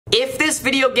If this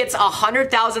video gets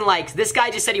 100,000 likes, this guy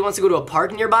just said he wants to go to a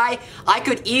park nearby, I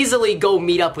could easily go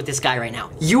meet up with this guy right now.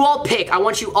 You all pick. I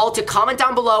want you all to comment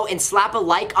down below and slap a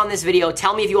like on this video.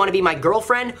 Tell me if you want to be my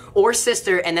girlfriend or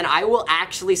sister, and then I will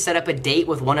actually set up a date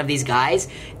with one of these guys,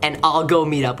 and I'll go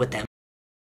meet up with them.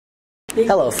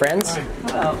 Hello, friends. Hi.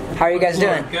 Hello. How are you guys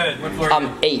doing? Good. What floor are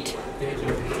you? 8.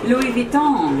 Louis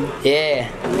Vuitton. Yeah.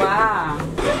 Wow.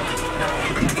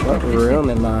 What room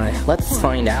am I? Let's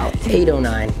find out.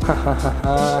 809. Ha ha ha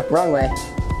ha. Wrong way.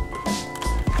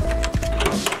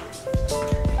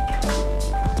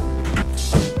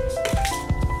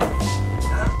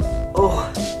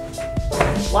 Oh.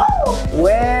 Whoa.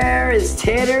 Where is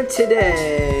Tanner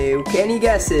today? Any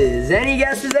guesses? Any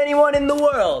guesses? Anyone in the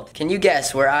world? Can you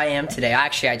guess where I am today?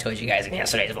 Actually, I told you guys in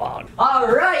yesterday's vlog. All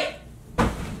right.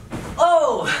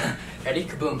 Oh. Ready?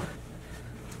 Kaboom.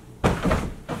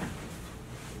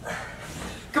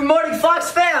 Good morning,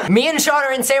 Fox fam! Me and Sean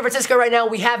are in San Francisco right now.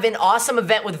 We have an awesome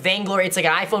event with Vainglory. It's like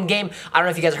an iPhone game. I don't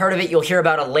know if you guys heard of it. You'll hear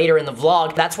about it later in the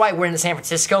vlog. That's why we're in San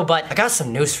Francisco, but I got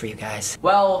some news for you guys.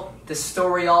 Well, the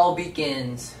story all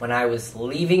begins when I was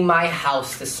leaving my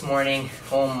house this morning.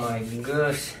 Oh my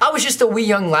gosh. I was just a wee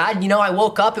young lad. You know, I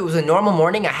woke up. It was a normal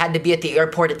morning. I had to be at the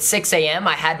airport at 6 a.m.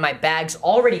 I had my bags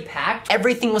already packed.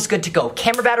 Everything was good to go.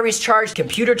 Camera batteries charged,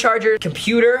 computer charger,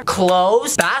 computer,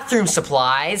 clothes, bathroom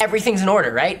supplies. Everything's in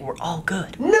order, right? We're all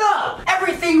good. No!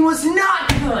 Everything was not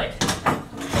good!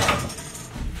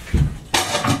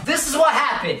 This is what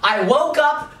happened. I woke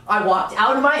up, I walked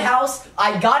out of my house,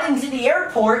 I got into the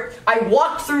airport, I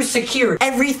walked through security.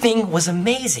 Everything was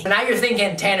amazing. Now you're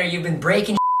thinking, Tanner, you've been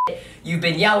breaking shit, you've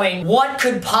been yelling, what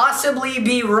could possibly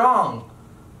be wrong?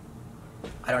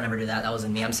 I don't ever do that. That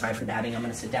wasn't me. I'm sorry for dabbing. I'm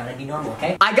gonna sit down and be normal,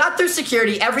 okay? I got through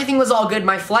security. Everything was all good.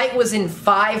 My flight was in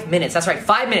 5 minutes. That's right,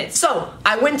 5 minutes. So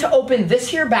I went to open this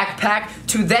here backpack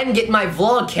to then get my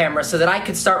vlog camera so that I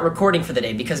could start recording for the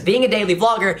day. Because being a daily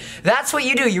vlogger, that's what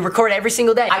you do. You record every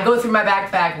single day. I go through my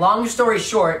backpack. Long story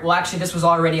short, well, actually, this was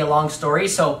already a long story,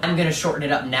 so I'm gonna shorten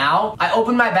it up now. I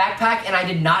opened my backpack and I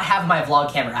did not have my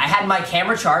vlog camera. I had my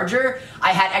camera charger.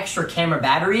 I had extra camera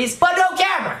batteries, but no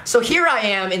camera. So here I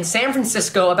am in San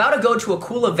Francisco, about to go to a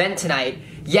cool event tonight,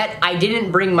 yet I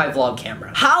didn't bring my vlog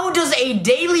camera. How does a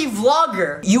daily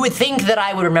vlogger, you would think that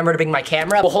I would remember to bring my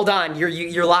camera? Well, hold on,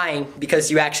 you're lying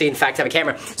because you actually in fact have a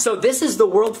camera. So this is the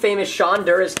world famous Sean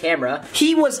Dura's camera.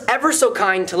 He was ever so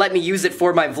kind to let me use it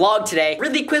for my vlog today.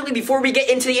 Really quickly, before we get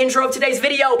into the intro of today's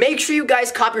video, make sure you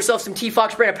guys cop yourself some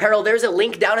T-Fox brand apparel. There's a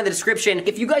link down in the description.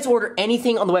 If you guys order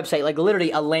anything on the website, like literally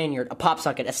a lanyard, a pop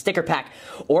socket, a sticker pack,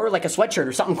 or like a sweatshirt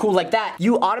or something cool like that,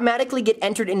 you automatically get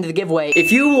entered into the giveaway.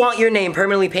 If you want your name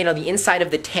permanently painted on the inside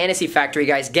of the Tennessee factory,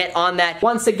 guys, get on that.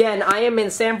 Once again, I am in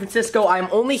San Francisco. I'm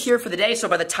only here for the day, so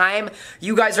by the time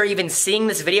you guys are even seeing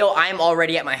this video, I'm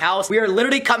already at my house. We are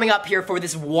literally coming up here for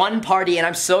this one party, and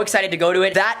I'm so excited to go to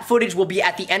it. That footage will be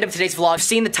at the end of today's vlog. You've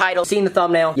seen the title, seen the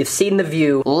thumbnail, you've seen the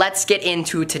view. Let's get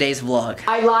into today's vlog.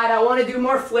 I lied, I want to do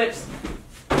more flips.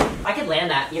 I could land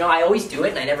that. You know, I always do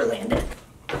it, and I never land it.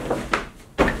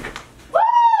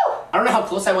 I don't know how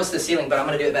close I was to the ceiling, but I'm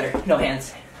gonna do it better. No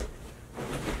hands.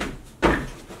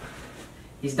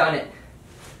 He's done it.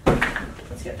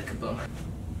 Let's get the kaboom.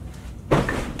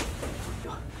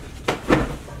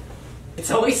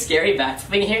 It's always scary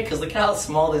backflipping here because look at how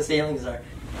small the ceilings are.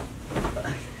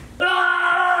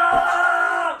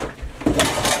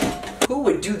 Who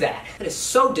would do that? That is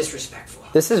so disrespectful.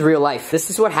 This is real life. This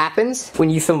is what happens when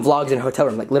you film vlogs in a hotel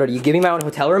room. Like literally, you give me my own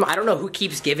hotel room. I don't know who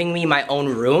keeps giving me my own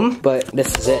room, but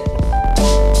this is it.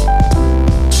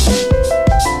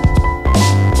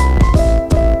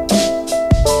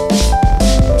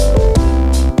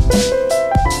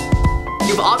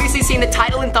 Seen the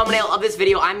title and thumbnail of this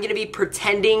video. I'm gonna be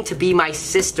pretending to be my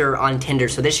sister on Tinder,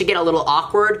 so this should get a little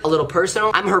awkward, a little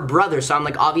personal. I'm her brother, so I'm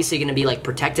like obviously gonna be like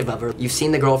protective of her. You've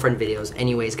seen the girlfriend videos.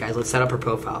 Anyways, guys, let's set up her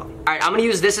profile. All right, I'm gonna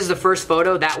use this as the first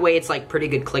photo. That way it's like pretty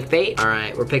good clickbait. All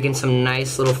right, we're picking some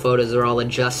nice little photos. They're all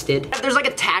adjusted. There's like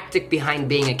a tactic behind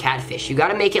being a catfish. You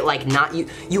gotta make it like not,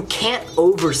 you can't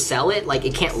oversell it. Like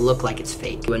it can't look like it's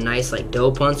fake. Do a nice like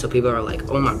dope one so people are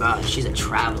like, oh my god, she's a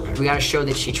traveler. We gotta show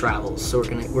that she travels. So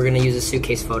we're gonna use a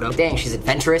suitcase photo. Dang, she's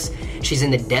adventurous. She's in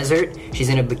the desert. She's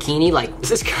in a bikini. Like, this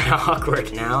is kind of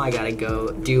awkward. Now I gotta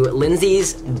go do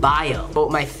Lindsay's bio. But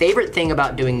my favorite thing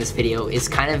about doing this video is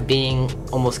kind of being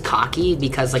almost cocky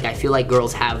because like I feel like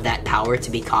girls have that power to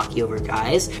be cocky over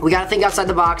guys. We gotta think outside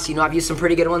the box. You know, I've used some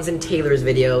pretty good ones in Taylor's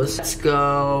videos. Let's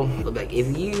go. Like,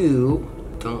 if you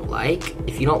don't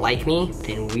like me,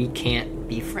 then we can't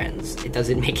be friends. It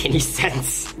doesn't make any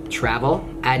sense. Travel,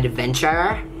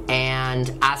 adventure, and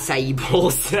acai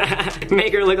bowls.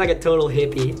 Make her look like a total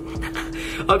hippie.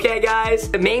 Okay, guys.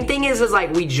 The main thing is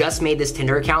like we just made this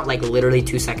Tinder account like literally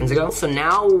 2 seconds ago. So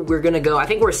now we're gonna go, I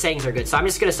think our settings are good. So I'm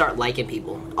just gonna start liking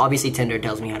people. Obviously Tinder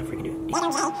tells me how to freaking do it.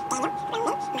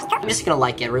 I'm just gonna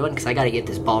like everyone because I gotta get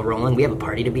this ball rolling. We have a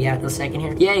party to be at in a second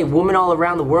here. Yay, women all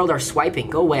around the world are swiping.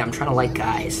 Go away, I'm trying to like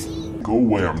guys. Go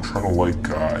away, I'm trying to like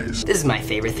guys. This is my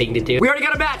favorite thing to do. We already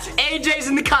got a match. AJ's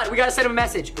in the cut. We gotta send him a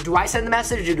message. Do I send the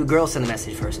message or do girls send the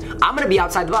message first? I'm gonna be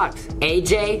outside the box.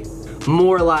 AJ,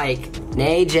 more like,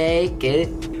 AJ, get it?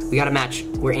 We got a match.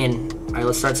 We're in. All right,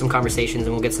 let's start some conversations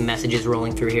and we'll get some messages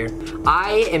rolling through here.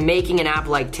 I am making an app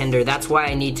like Tinder. That's why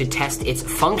I need to test its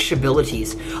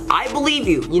functionalities. I believe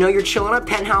you. You know, you're chilling at a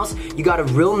penthouse. You got a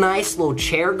real nice little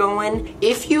chair going.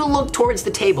 If you look towards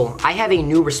the table, I have a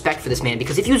new respect for this man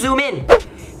because if you zoom in,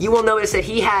 you will notice that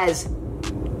he has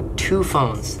 2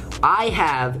 phones. I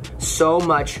have so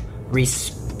much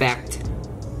respect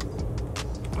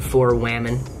for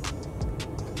women.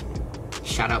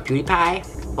 Shout out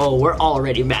PewDiePie. Oh, we're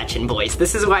already matching, boys.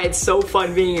 This is why it's so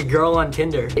fun being a girl on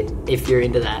Tinder, if you're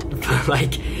into that. But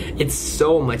like, it's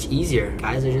so much easier.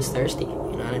 Guys are just thirsty, you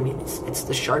know what I mean? It's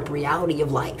the sharp reality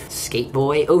of life. Skate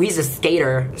boy, oh, he's a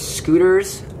skater.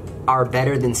 Scooters are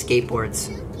better than skateboards.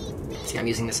 See, I'm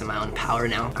using this in my own power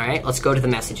now. All right, let's go to the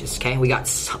messages, okay? We got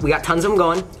tons of them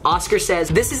going. Oscar says,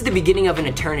 this is the beginning of an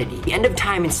eternity. The end of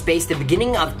time and space, the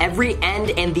beginning of every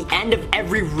end and the end of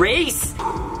every race.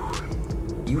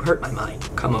 You hurt my mind.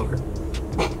 Come over.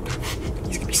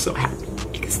 He's gonna be so happy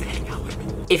because they're hanging out with me.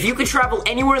 If you could travel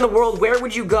anywhere in the world, where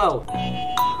would you go?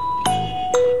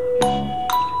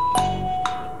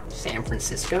 San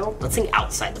Francisco? Let's think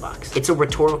outside the box. It's a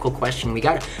rhetorical question. We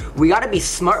gotta be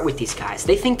smart with these guys.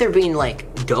 They think they're being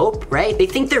like dope, right? They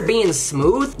think they're being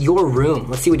smooth. Your room.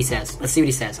 Let's see what he says. Let's see what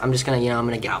he says. I'm just gonna, you know, I'm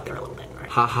gonna get out there a little bit. Right?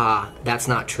 Haha, that's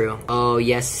not true. Oh,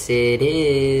 yes it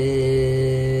is.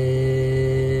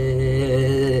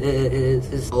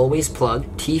 Always plug.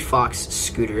 T-Fox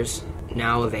scooters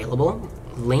now available.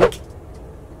 Link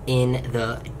in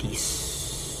the description.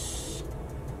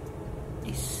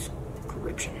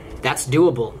 That's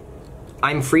doable.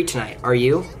 I'm free tonight. Are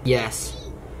you? Yes.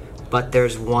 But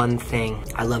there's one thing.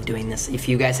 I love doing this. If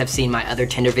you guys have seen my other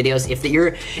Tinder videos, if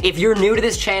you're new to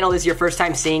this channel, this is your first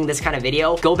time seeing this kind of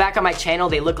video, go back on my channel.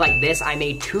 They look like this. I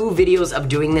made 2 videos of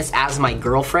doing this as my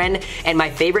girlfriend, and my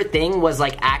favorite thing was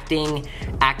like acting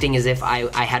as if I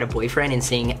had a boyfriend and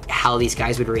seeing how these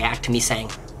guys would react to me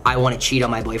saying, I want to cheat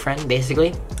on my boyfriend,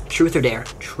 basically. Truth or dare?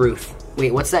 Truth.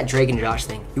 Wait, what's that Drake and Josh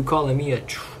thing? You calling me a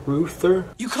truther?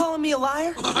 You calling me a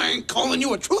liar? I ain't calling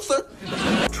you a truther.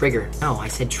 Trigger. No, I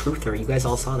said truther. You guys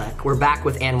all saw that. We're back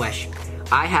with Anwesh.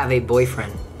 I have a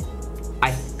boyfriend.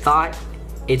 I thought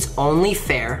it's only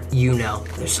fair, you know.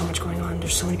 There's so much going on.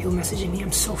 There's so many people messaging me.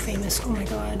 I'm so famous. Oh my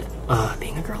God.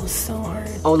 Being a girl is so hard.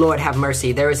 Oh Lord, have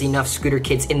mercy. There is enough scooter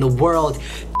kids in the world.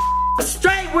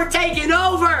 Straight, we're taking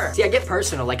over! See, I get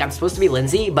personal. Like, I'm supposed to be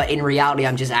Lindsay, but in reality,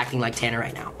 I'm just acting like Tanner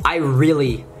right now. I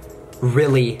really,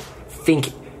 really think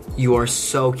you are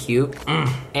so cute.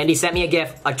 Andy sent me a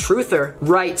GIF. A truther.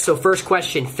 Right, so first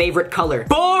question, favorite color.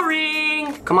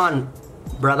 Boring! Come on,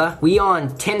 brother. We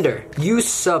on Tinder. You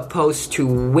supposed to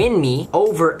win me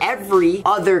over every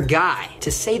other guy,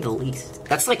 to say the least.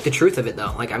 That's like the truth of it,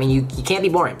 though. Like, I mean, you can't be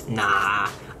boring. Nah.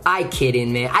 I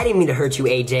kidding, man. I didn't mean to hurt you,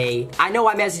 AJ. I know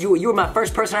I messaged you. You were my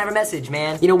first person I ever messaged,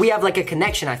 man. You know, we have like a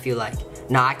connection, I feel like.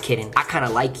 Nah, I'm kidding. I kind of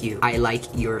like you. I like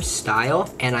your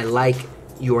style, and I like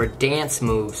your dance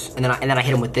moves. And then I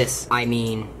hit him with this. I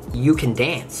mean, you can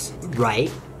dance,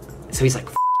 right? So he's like,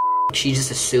 she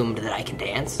just assumed that I can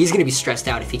dance. He's gonna be stressed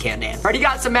out if he can't dance. Already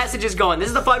got some messages going. This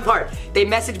is the fun part. They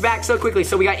message back so quickly.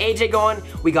 So we got AJ going,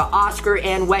 we got Oscar,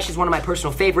 and Wesh is one of my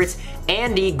personal favorites,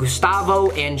 Andy,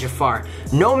 Gustavo, and Jafar.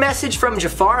 No message from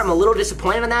Jafar. I'm a little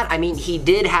disappointed on that. I mean, he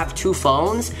did have 2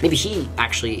 phones. Maybe he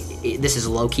actually, this is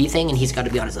a low-key thing and he's gotta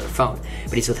be on his other phone.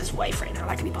 But he's with his wife right now.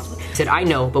 That could be possible. He said, I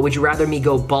know, but would you rather me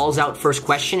go balls out first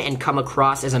question and come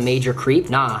across as a major creep?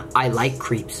 Nah, I like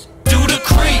creeps. Do the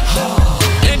creep.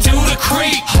 Do the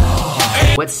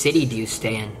creep. What city do you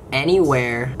stay in?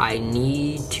 Anywhere I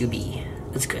need to be.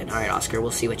 That's good. All right, Oscar,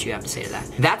 we'll see what you have to say to that.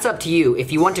 That's up to you.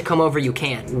 If you want to come over, you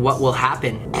can. What will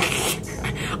happen?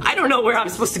 I don't know where I'm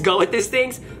supposed to go with this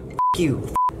thing.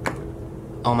 You.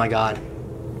 Oh my God.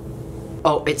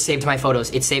 Oh, it saved my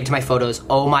photos. It saved my photos.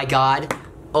 Oh my God.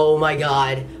 Oh my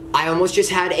God. I almost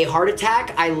just had a heart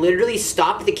attack. I literally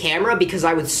stopped the camera because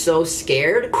I was so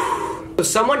scared. So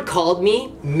someone called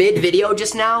me mid-video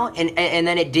just now, and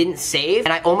then it didn't save,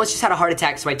 and I almost just had a heart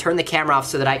attack, so I turned the camera off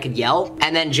so that I could yell,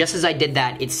 and then just as I did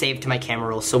that, it saved to my camera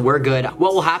roll, so we're good.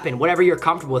 What will happen? Whatever you're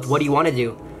comfortable with, what do you want to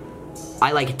do?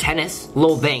 I like tennis.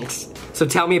 Lol, thanks. So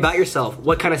tell me about yourself.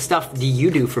 What kind of stuff do you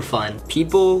do for fun?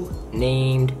 People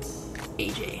named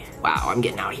AJ. Wow, I'm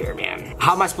getting out here, man.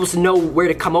 How am I supposed to know where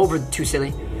to come over to,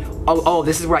 silly? Oh,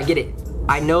 this is where I get it.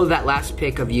 I know that last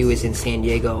pic of you is in San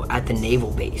Diego at the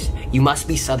naval base. You must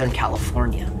be Southern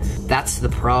California. That's the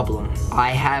problem.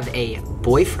 I have a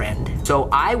boyfriend, so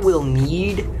I will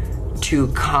need to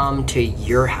come to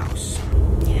your house.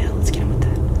 Yeah, let's get him with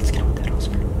that. Let's get him with that,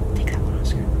 Oscar. Take that one,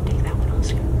 Oscar. Take that one,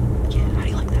 Oscar. Yeah, how do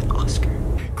you like that, Oscar?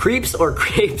 Creeps or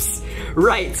crepes?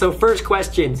 Right, so first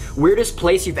question, weirdest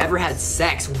place you've ever had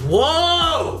sex?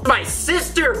 Whoa! My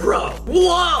sister, bro!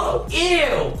 Whoa!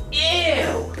 Ew!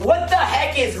 Ew! What the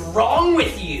heck is wrong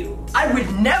with you? I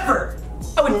would never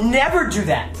do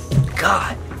that.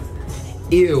 God.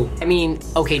 Ew. I mean,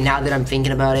 okay, now that I'm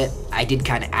thinking about it, I did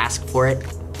kind of ask for it.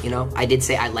 You know, I did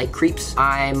say I like creeps.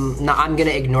 I'm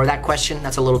gonna ignore that question.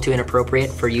 That's a little too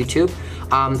inappropriate for YouTube.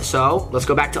 So let's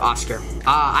go back to Oscar.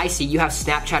 I see you have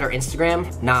Snapchat or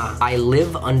Instagram. Nah, I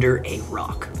live under a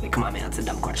rock. Like, come on, man, that's a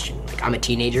dumb question. Like, I'm a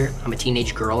teenager. I'm a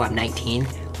teenage girl. I'm 19.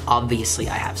 Obviously,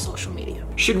 I have social media.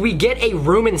 Should we get a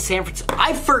room in San Francisco?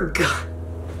 I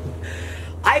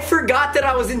forgot that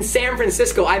I was in San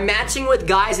Francisco. I'm matching with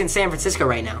guys in San Francisco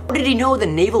right now. How did he know the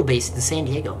naval base in San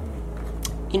Diego?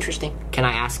 Interesting. Can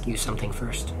I ask you something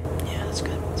first? Yeah, that's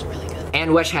good. That's really good.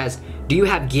 And Wesh has, do you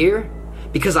have gear?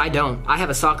 Because I don't. I have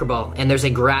a soccer ball and there's a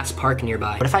grass park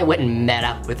nearby. What if I went and met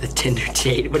up with a Tinder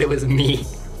date, but it was me?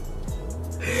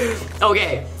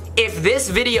 Okay. If this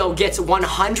video gets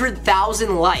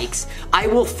 100,000 likes, I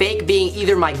will fake being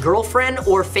either my girlfriend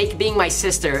or fake being my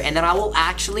sister, and then I will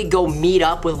actually go meet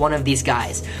up with one of these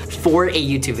guys for a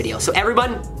YouTube video. So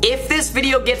everyone, if this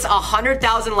video gets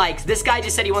 100,000 likes, this guy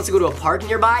just said he wants to go to a park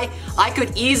nearby, I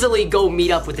could easily go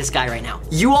meet up with this guy right now.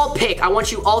 You all pick. I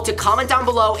want you all to comment down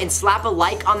below and slap a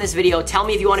like on this video. Tell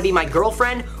me if you want to be my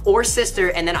girlfriend or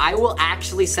sister, and then I will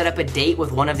actually set up a date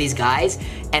with one of these guys,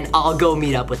 and I'll go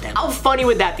meet up with them. How funny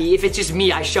would that be? If it's just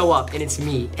me, I show up and it's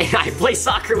me and I play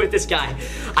soccer with this guy.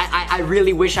 I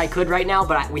really wish I could right now,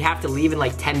 but we have to leave in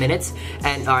like 10 minutes.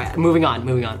 And all right, moving on.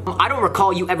 I don't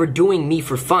recall you ever doing me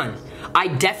for fun. I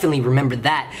definitely remember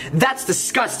that. That's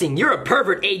disgusting. You're a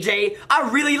pervert, AJ. I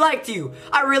really liked you.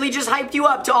 I really just hyped you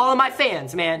up to all of my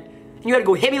fans, man. And you had to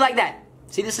go hit me like that.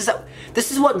 See, this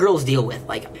is what girls deal with.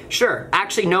 Like, sure,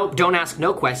 actually, nope, don't ask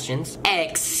no questions.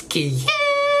 Excuse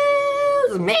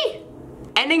me.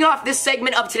 Ending off this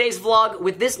segment of today's vlog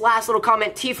with this last little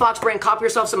comment. T-Fox brand, copy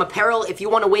yourself some apparel if you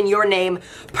want to win your name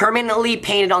permanently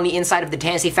painted on the inside of the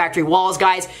Tennessee factory walls,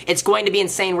 guys. It's going to be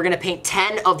insane. We're going to paint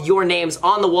 10 of your names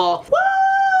on the wall. Woo!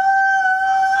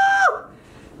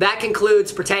 That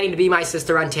concludes pretending to be my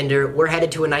sister on Tinder. We're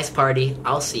headed to a nice party.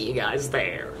 I'll see you guys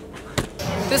there.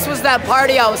 This was that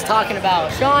party I was talking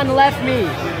about. Sean left me.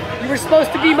 You were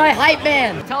supposed to be my hype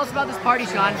man. Tell us about this party,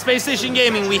 Sean. Space Station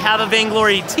Gaming, we have a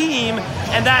Vainglory team,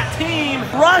 and that team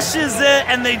rushes it,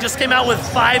 and they just came out with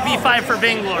 5v5 for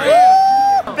Vainglory.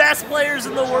 Woo! Best players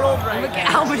in the world right now. Look at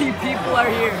how many people are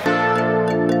here.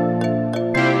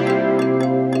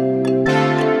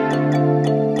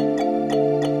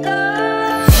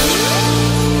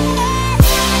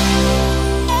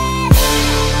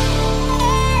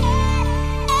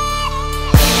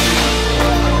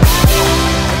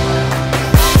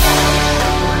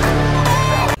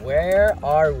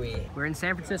 We're in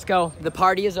San Francisco. The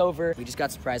party is over. We just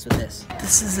got surprised with this.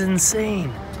 This is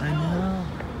insane. I know.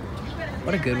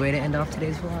 What a good way to end off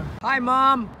today's vlog. Hi,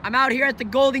 Mom. I'm out here at the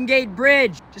Golden Gate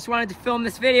Bridge. Just wanted to film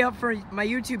this video for my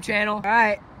YouTube channel. All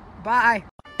right, bye.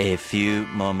 A few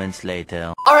moments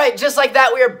later. All right, just like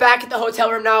that, we are back at the hotel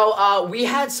room now. We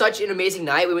had such an amazing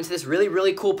night. We went to this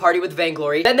really cool party with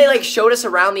Vainglory. Then they like showed us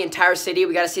around the entire city.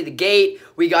 We got to see the gate.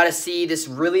 We got to see this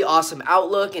really awesome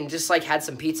outlook and just like had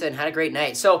some pizza and had a great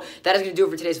night. So that is going to do it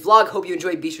for today's vlog. Hope you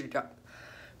enjoyed. Be sure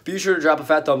to drop a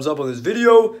fat thumbs up on this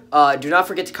video. Do not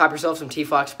forget to cop yourself some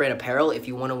T-Fox brand apparel if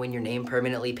you want to win your name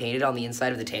permanently painted on the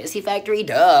inside of the Tennessee factory.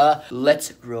 Duh.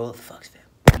 Let's roll the Fox fam.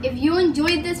 If you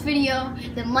enjoyed this video,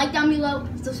 then like down below,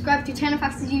 subscribe to Tanner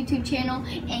Fox's YouTube channel,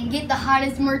 and get the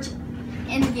hottest merch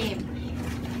in the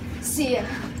game. See ya.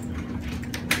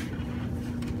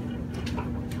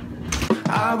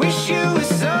 I wish you were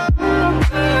so